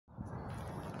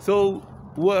So,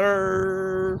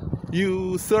 were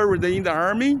you served in the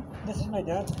army? This is my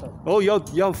dad's car. Oh,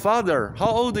 your father. How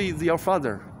old is your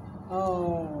father?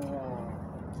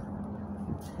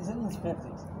 He's in his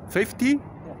 50s. 50? Yeah.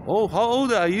 Oh, how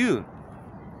old are you?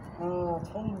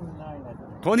 29, I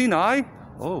think. 29?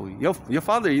 Oh, your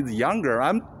father is younger.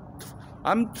 I'm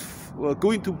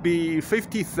going to be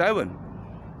 57.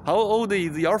 How old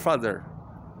is your father?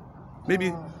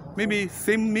 Maybe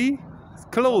same me?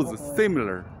 Close,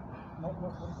 similar.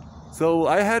 So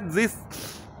I had this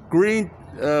green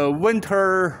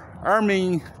winter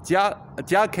army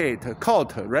jacket,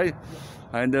 coat, right?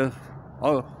 And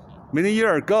many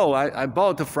years ago, I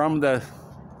bought from the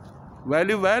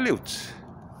Value Village.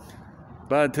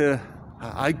 But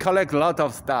I collect a lot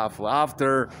of stuff.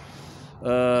 After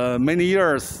many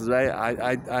years, right,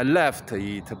 I left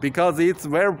it because it's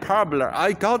very popular.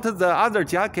 I got the other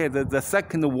jacket, the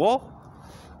second war,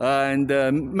 and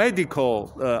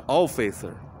medical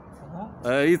officer.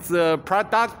 It's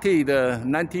produced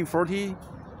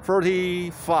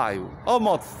 1945,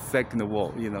 almost second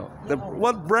war. You know,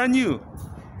 what brand new.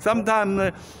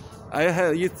 Sometimes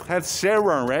it has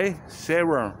chevron, right?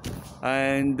 Chevron,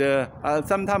 and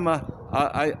sometimes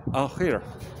here,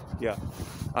 yeah,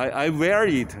 I wear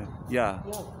it. Yeah,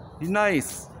 it's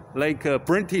nice, like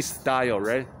British style,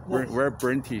 right? Very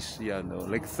British, yeah, no,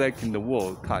 like second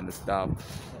war kind of stuff.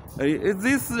 Is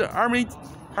this army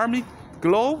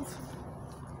gloves?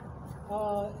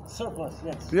 Surplus,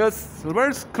 yes. Yes,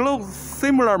 very close,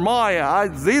 similar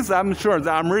mine. This I'm sure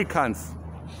the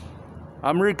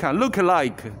American look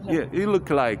like. Yeah, it look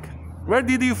like. Where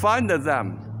did you find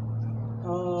them?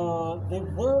 They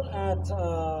were at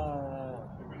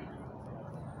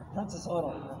Princess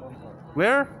Auto.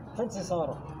 Where? Princess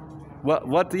Auto.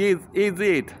 What is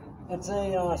it? It's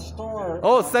a store.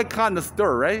 Oh, second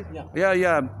store, right? Yeah.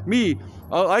 Yeah. Me,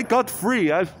 I got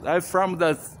free. I from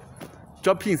the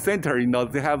shopping center. You know,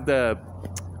 they have the,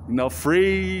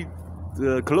 free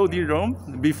clothing room.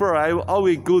 Before I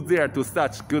always go there to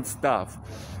such good stuff.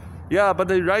 Yeah,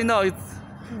 but right now it's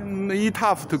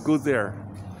tough to go there.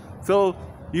 So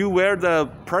you wear the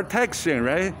protection,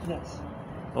 right? Yes.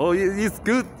 Oh, it's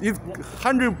good. It's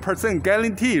 100%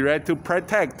 guarantee, right, to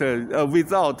protect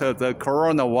without the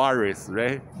coronavirus,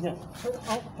 right? Yes,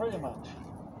 pretty much.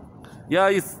 Yeah,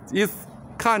 it's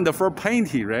kind of for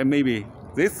painting, right? Maybe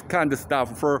this kind of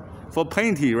stuff for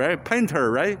painting, right?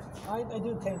 Painter, right? I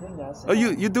do painting, yes. Oh,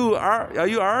 you do art? Are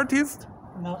you artist?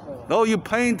 Not really. Oh, you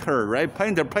painter, right?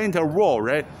 Painter wall,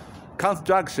 right?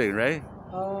 Construction, right?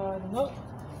 Not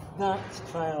that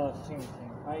style of painting.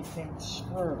 I paint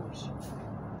screws.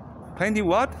 Painting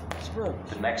what? Screws.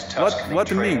 The next Tuscany what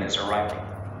train mean? is arriving.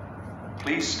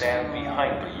 Please stand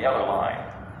behind the yellow line.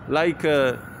 Like,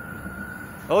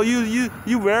 oh,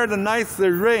 you wear the nice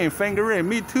ring, finger ring.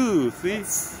 Me too. See?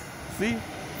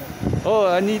 Oh,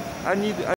 I need.